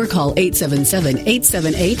 GCNhemp.com or call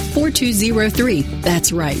 877-878-4203.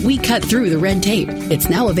 That's right, we cut through the red tape. It's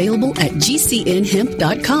now available at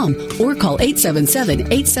GCNhemp.com or call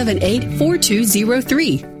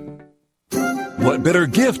 877-878-4203. What better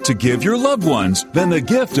gift to give your loved ones than the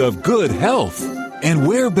gift of good health? And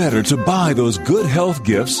where better to buy those good health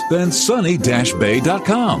gifts than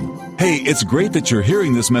sunny-bay.com? Hey, it's great that you're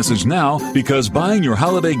hearing this message now because buying your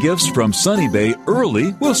holiday gifts from Sunny Bay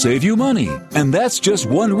early will save you money. And that's just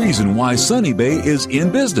one reason why Sunny Bay is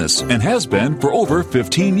in business and has been for over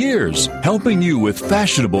 15 years, helping you with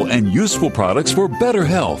fashionable and useful products for better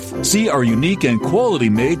health. See our unique and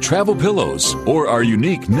quality-made travel pillows or our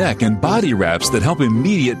unique neck and body wraps that help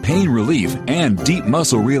immediate pain relief and deep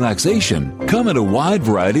muscle relaxation. Come in a wide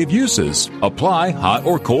variety of uses, apply hot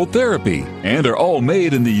or cold therapy, and are all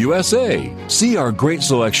made in the USA. See our great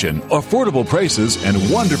selection, affordable prices, and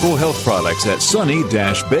wonderful health products at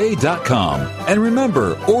sunny-bay.com. And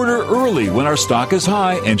remember, order early when our stock is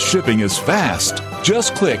high and shipping is fast.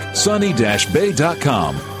 Just click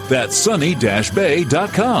sunny-bay.com. That's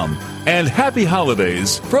sunny-bay.com. And happy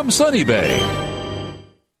holidays from Sunny Bay.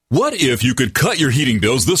 What if you could cut your heating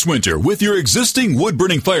bills this winter with your existing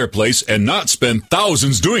wood-burning fireplace and not spend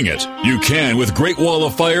thousands doing it? You can with Great Wall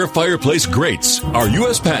of Fire fireplace grates. Our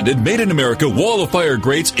U.S. patented made-in-America Wall of Fire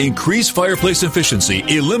grates increase fireplace efficiency,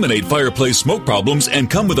 eliminate fireplace smoke problems, and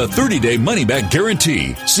come with a 30-day money-back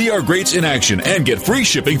guarantee. See our grates in action and get free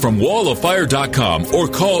shipping from walloffire.com or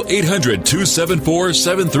call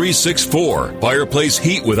 800-274-7364. Fireplace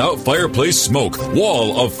heat without fireplace smoke.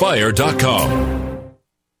 walloffire.com.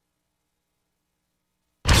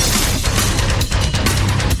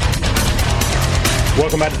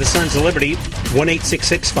 Welcome back to the Sons of Liberty.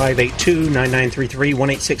 1-866-582-9933.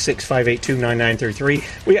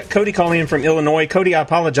 1-866-582-9933. We got Cody calling in from Illinois. Cody, I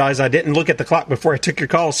apologize. I didn't look at the clock before I took your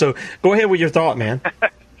call, so go ahead with your thought, man.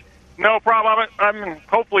 No problem.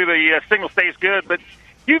 Hopefully the signal stays good, but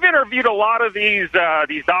you've interviewed a lot of these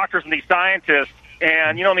doctors and these scientists,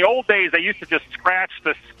 and, in the old days, they used to just scratch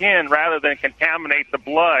the skin rather than contaminate the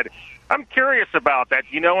blood. I'm curious about that.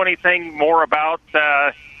 Do you know anything more about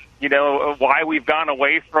why we've gone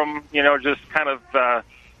away from, just kind of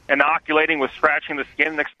inoculating with scratching the skin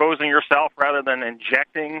and exposing yourself rather than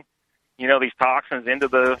injecting, these toxins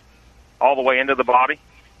all the way into the body?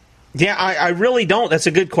 Yeah, I really don't. That's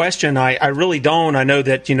a good question. I really don't. I know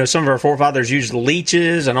that, some of our forefathers used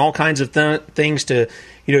leeches and all kinds of things to,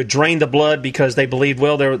 drain the blood because they believed,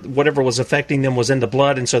 whatever was affecting them was in the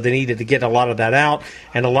blood, and so they needed to get a lot of that out,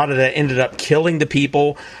 and a lot of that ended up killing the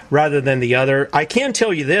people rather than the other. I can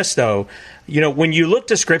tell you this, though. When you look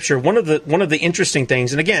to Scripture, one of the interesting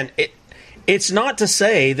things, and again, it's not to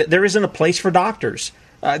say that there isn't a place for doctors.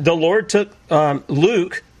 The Lord took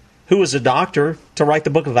Luke, who was a doctor, to write the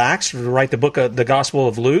book of Acts, to write the Gospel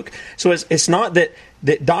of Luke. So it's not that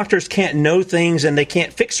doctors can't know things and they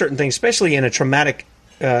can't fix certain things, especially in a traumatic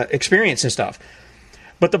experience and stuff.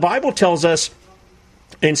 But the Bible tells us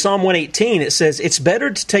in Psalm 118, it says, it's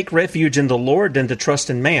better to take refuge in the Lord than to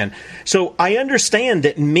trust in man. So I understand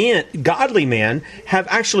that godly men, have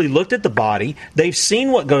actually looked at the body. They've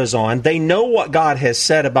seen what goes on. They know what God has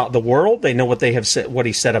said about the world. They know what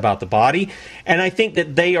He said about the body. And I think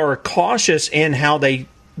that they are cautious in how they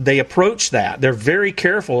approach that. They're very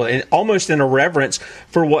careful and almost in a reverence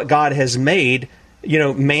for what God has made,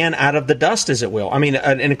 man out of the dust, as it will. I mean,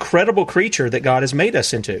 an incredible creature that God has made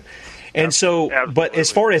us into. And so, absolutely. But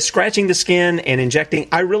as far as scratching the skin and injecting,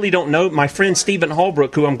 I really don't know. My friend Stephen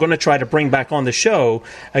Holbrook, who I'm going to try to bring back on the show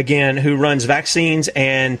again, who runs vaccines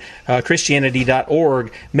and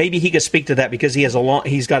Christianity.org, maybe he could speak to that because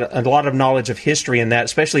he's got a lot of knowledge of history in that,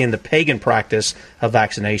 especially in the pagan practice of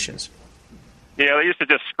vaccinations. Yeah, they used to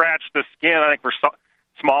just scratch the skin, I think, for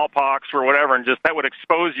smallpox or whatever, and just that would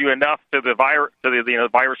expose you enough to the virus, the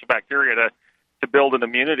virus or bacteria to build an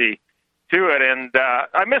immunity to it. And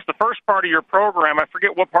I missed the first part of your program. I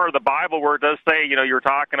forget what part of the Bible where it does say, you're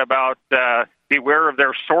talking about beware of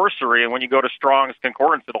their sorcery. And when you go to Strong's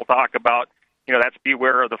Concordance, it'll talk about, that's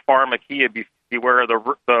beware of the pharmakia, beware of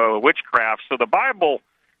the witchcraft. So the Bible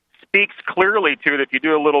speaks clearly to it if you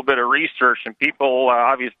do a little bit of research, and people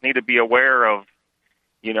obviously need to be aware of,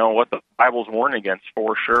 what the Bible's warning against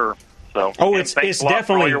for sure. So, it's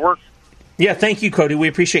definitely your work. Yeah, thank you, Cody. We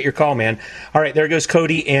appreciate your call, man. All right, there goes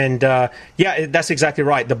Cody. And, yeah, that's exactly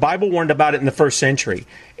right. The Bible warned about it in the first century.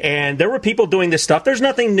 And there were people doing this stuff. There's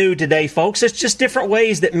nothing new today, folks. It's just different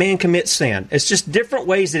ways that man commits sin. It's just different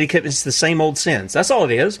ways that he commits the same old sins. That's all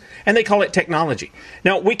it is. And they call it technology.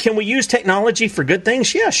 Now, can we use technology for good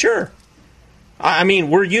things? Yeah, sure. I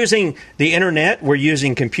mean, we're using the Internet. We're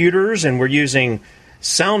using computers, and we're using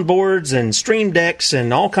soundboards and stream decks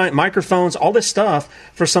and all kind microphones, all this stuff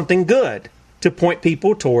for something good to point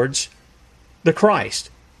people towards the Christ.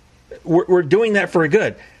 We're doing that for a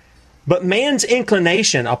good. But man's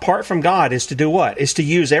inclination, apart from God, is to do what? Is to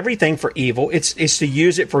use everything for evil. It's to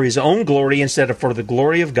use it for his own glory instead of for the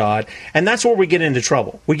glory of God. And that's where we get into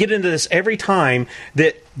trouble. We get into this every time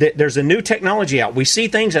that there's a new technology out. We see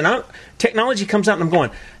things, and technology comes out, and I'm going,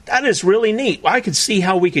 that is really neat. I could see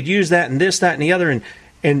how we could use that and this, that, and the other,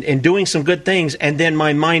 and doing some good things. And then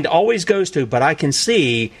my mind always goes to, but I can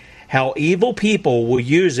see how evil people will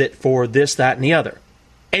use it for this, that, and the other.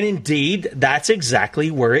 And indeed, that's exactly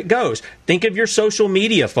where it goes. Think of your social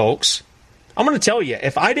media, folks. I'm going to tell you,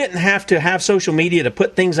 if I didn't have to have social media to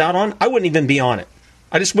put things out on, I wouldn't even be on it.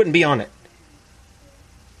 I just wouldn't be on it.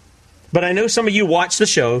 But I know some of you watch the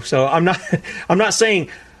show, so I'm not saying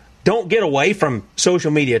don't get away from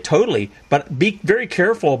social media totally, but be very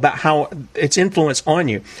careful about how its influence on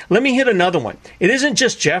you. Let me hit another one. It isn't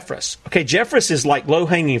just Jeffress. Okay, Jeffress is like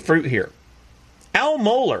low-hanging fruit here. Al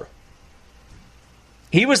Mohler.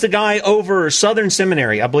 He was the guy over Southern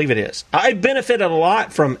Seminary, I believe it is. I benefited a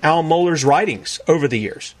lot from Al Mohler's writings over the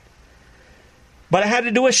years. But I had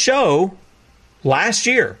to do a show last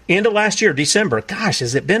year, end of last year, December. Gosh,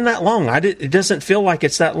 has it been that long? It doesn't feel like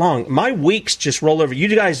it's that long. My weeks just roll over.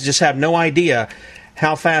 You guys just have no idea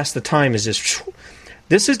how fast the time is just.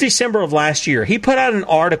 This is December of last year. He put out an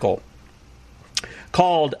article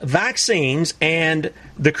called Vaccines and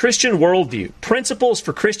the Christian Worldview, Principles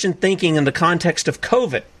for Christian Thinking in the Context of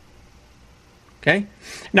COVID. Okay?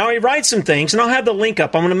 Now, he writes some things, and I'll have the link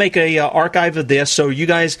up. I'm going to make an archive of this, so you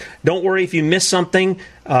guys don't worry if you miss something.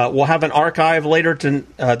 We'll have an archive later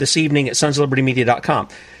this evening at sonsoflibertymedia.com.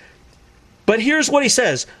 But here's what he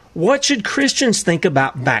says. What should Christians think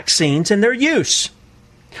about vaccines and their use?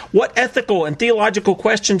 What ethical and theological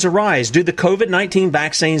questions arise? Do the COVID-19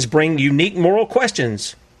 vaccines bring unique moral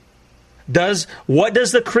questions? What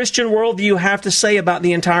does the Christian worldview have to say about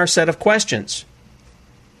the entire set of questions?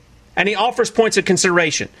 And he offers points of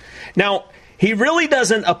consideration. Now, he really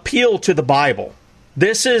doesn't appeal to the Bible.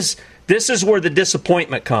 This is where the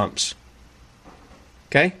disappointment comes.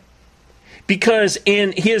 Okay? Because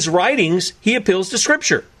in his writings, he appeals to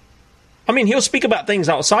Scripture. I mean, he'll speak about things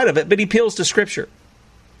outside of it, but he appeals to Scripture.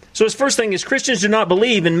 So his first thing is Christians do not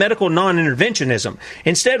believe in medical non-interventionism.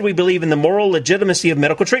 Instead, we believe in the moral legitimacy of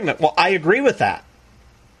medical treatment. Well, I agree with that.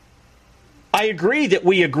 I agree that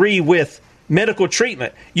we agree with medical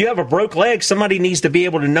treatment. You have a broke leg, somebody needs to be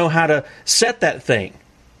able to know how to set that thing.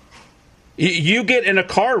 You get in a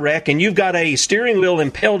car wreck and you've got a steering wheel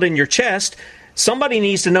impaled in your chest, somebody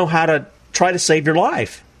needs to know how to try to save your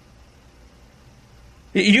life.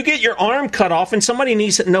 You get your arm cut off and somebody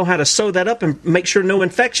needs to know how to sew that up and make sure no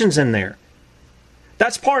infection's in there.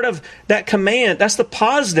 That's part of that command. That's the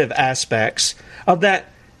positive aspects of that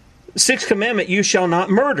sixth commandment, you shall not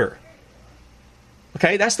murder.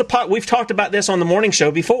 Okay, that's we've talked about this on the morning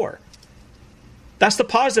show before. That's the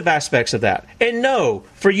positive aspects of that. And no,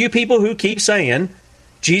 for you people who keep saying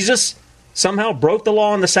Jesus somehow broke the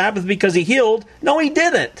law on the Sabbath because he healed, no, he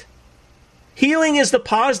didn't. Healing is the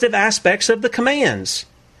positive aspects of the commands.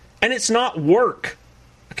 And it's not work.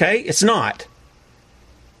 Okay? It's not.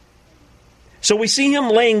 So we see him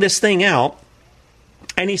laying this thing out,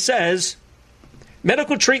 and he says,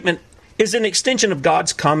 medical treatment is an extension of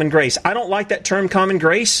God's common grace. I don't like that term common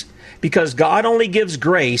grace because God only gives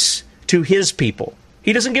grace to his people.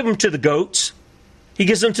 He doesn't give them to the goats. He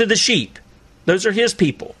gives them to the sheep. Those are his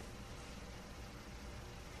people.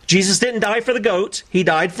 Jesus didn't die for the goats. He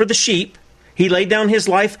died for the sheep. He laid down his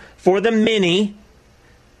life for the many.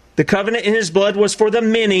 The covenant in his blood was for the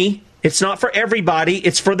many. It's not for everybody.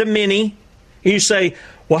 It's for the many. And you say,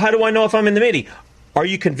 well, how do I know if I'm in the many? Are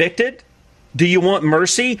you convicted? Do you want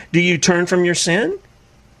mercy? Do you turn from your sin?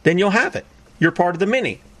 Then you'll have it. You're part of the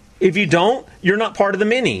many. If you don't, you're not part of the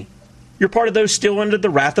many. You're part of those still under the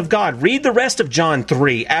wrath of God. Read the rest of John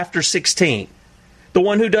 3 after 16. The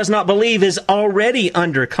one who does not believe is already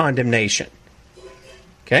under condemnation.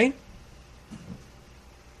 Okay?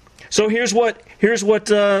 So here's what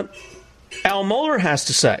Al Mohler has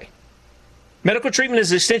to say. Medical treatment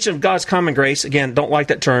is an extension of God's common grace. Again, don't like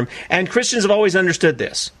that term. And Christians have always understood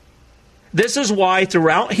this. This is why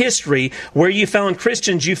throughout history, where you found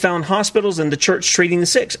Christians, you found hospitals and the church treating the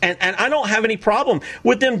sick. And I don't have any problem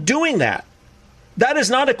with them doing that. That is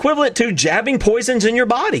not equivalent to jabbing poisons in your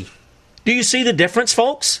body. Do you see the difference,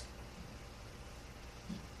 folks?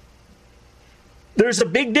 There's a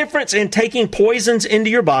big difference in taking poisons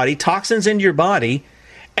into your body, toxins into your body,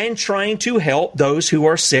 and trying to help those who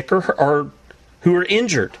are sick or who are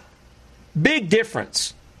injured. Big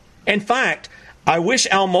difference. In fact, I wish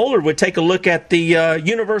Al Mohler would take a look at the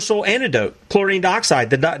Universal Antidote, chlorine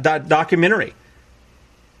dioxide, the documentary,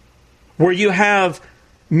 where you have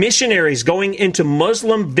missionaries going into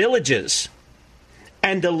Muslim villages,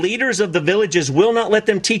 and the leaders of the villages will not let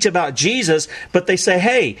them teach about Jesus, but they say,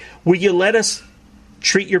 hey, will you let us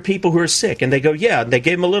treat your people who are sick? And they go, yeah. And they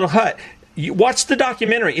gave them a little hut. You watch the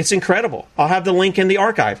documentary. It's incredible. I'll have the link in the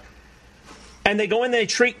archive. And they go in and they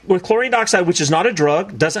treat with chlorine dioxide, which is not a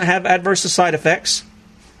drug, doesn't have adverse side effects.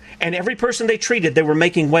 And every person they treated, they were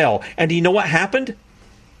making well. And do you know what happened?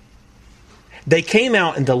 They came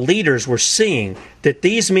out and the leaders were seeing that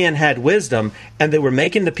these men had wisdom and they were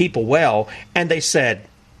making the people well. And they said,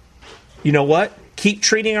 you know what? Keep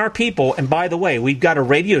treating our people. And by the way, we've got a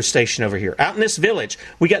radio station over here. Out in this village,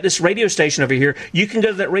 we got this radio station over here. You can go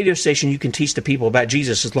to that radio station. You can teach the people about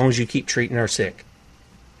Jesus as long as you keep treating our sick.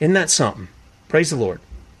 Isn't that something? Praise the Lord.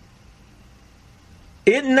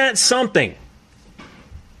 Isn't that something?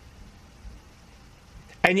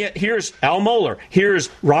 And yet here's Al Mohler, here's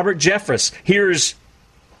Robert Jeffress, here's,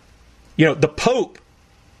 the Pope.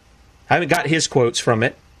 I haven't got his quotes from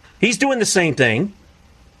it. He's doing the same thing.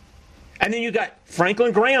 And then you got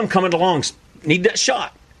Franklin Graham coming along, need that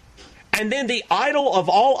shot. And then the idol of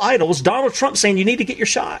all idols, Donald Trump, saying you need to get your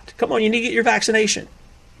shot. Come on, you need to get your vaccination.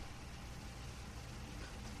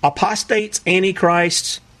 Apostates,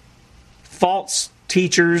 Antichrists, false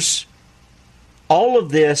teachers, all of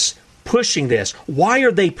this pushing this. Why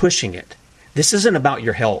are they pushing it? This isn't about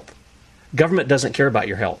your health. Government doesn't care about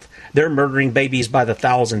your health. They're murdering babies by the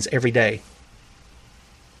thousands every day.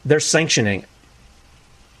 They're sanctioning it.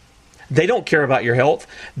 They don't care about your health.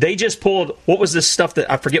 They just pulled, what was this stuff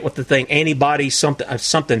that, I forget what the thing, antibodies,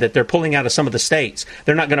 something that they're pulling out of some of the states.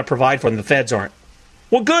 They're not going to provide for them. The feds aren't.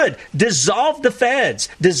 Well, good. Dissolve the feds.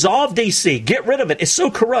 Dissolve D.C. Get rid of it. It's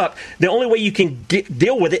so corrupt. The only way you can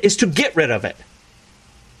deal with it is to get rid of it.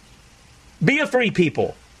 Be a free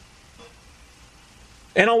people.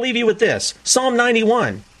 And I'll leave you with this. Psalm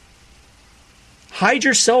 91. Hide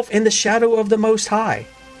yourself in the shadow of the Most High.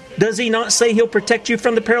 Does he not say he'll protect you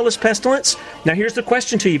from the perilous pestilence? Now here's the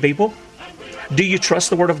question to you people. Do you trust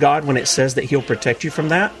the Word of God when it says that he'll protect you from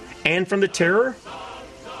that and from the terror?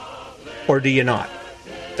 Or do you not?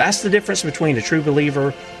 That's the difference between a true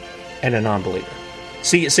believer and a non-believer.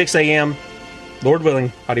 See you at 6 a.m. Lord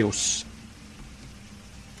willing. Adios.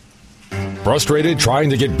 Frustrated trying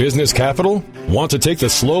to get business capital? Want to take the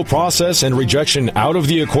slow process and rejection out of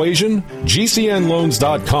the equation?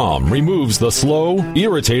 GCNloans.com removes the slow,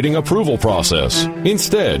 irritating approval process.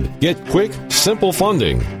 Instead, get quick, simple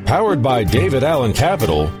funding. Powered by David Allen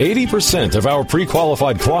Capital, 80% of our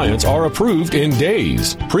pre-qualified clients are approved in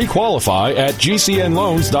days. Pre-qualify at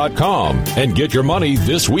GCNloans.com and get your money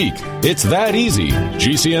this week. It's that easy.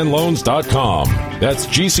 GCNloans.com. That's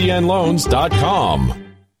GCNloans.com.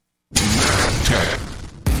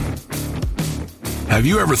 Have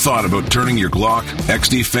you ever thought about turning your Glock,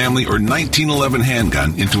 XD Family, or 1911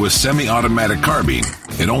 handgun into a semi-automatic carbine?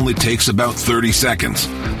 It only takes about 30 seconds.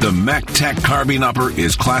 The MacTech Carbine Upper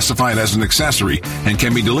is classified as an accessory and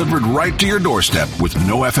can be delivered right to your doorstep with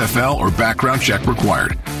no FFL or background check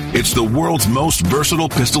required. It's the world's most versatile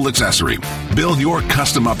pistol accessory. Build your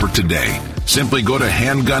custom upper today. Simply go to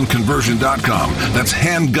handgunconversion.com. That's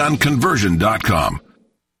handgunconversion.com.